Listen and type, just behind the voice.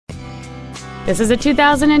This is a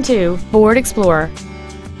 2002 Ford Explorer.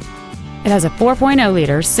 It has a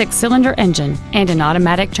 4.0-liter 6-cylinder engine and an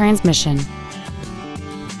automatic transmission.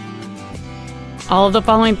 All of the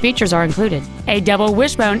following features are included: a double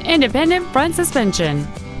wishbone independent front suspension,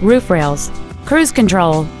 roof rails, cruise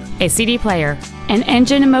control, a CD player, an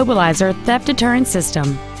engine immobilizer theft deterrent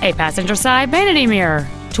system, a passenger side vanity mirror,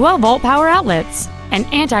 12-volt power outlets, an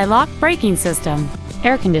anti-lock braking system,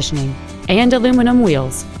 air conditioning, and aluminum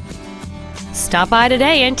wheels. Stop by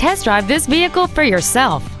today and test drive this vehicle for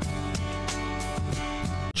yourself.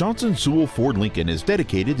 Johnson Sewell Ford Lincoln is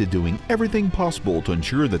dedicated to doing everything possible to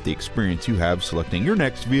ensure that the experience you have selecting your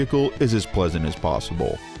next vehicle is as pleasant as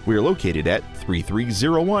possible. We are located at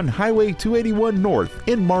 3301 Highway 281 North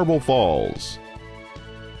in Marble Falls.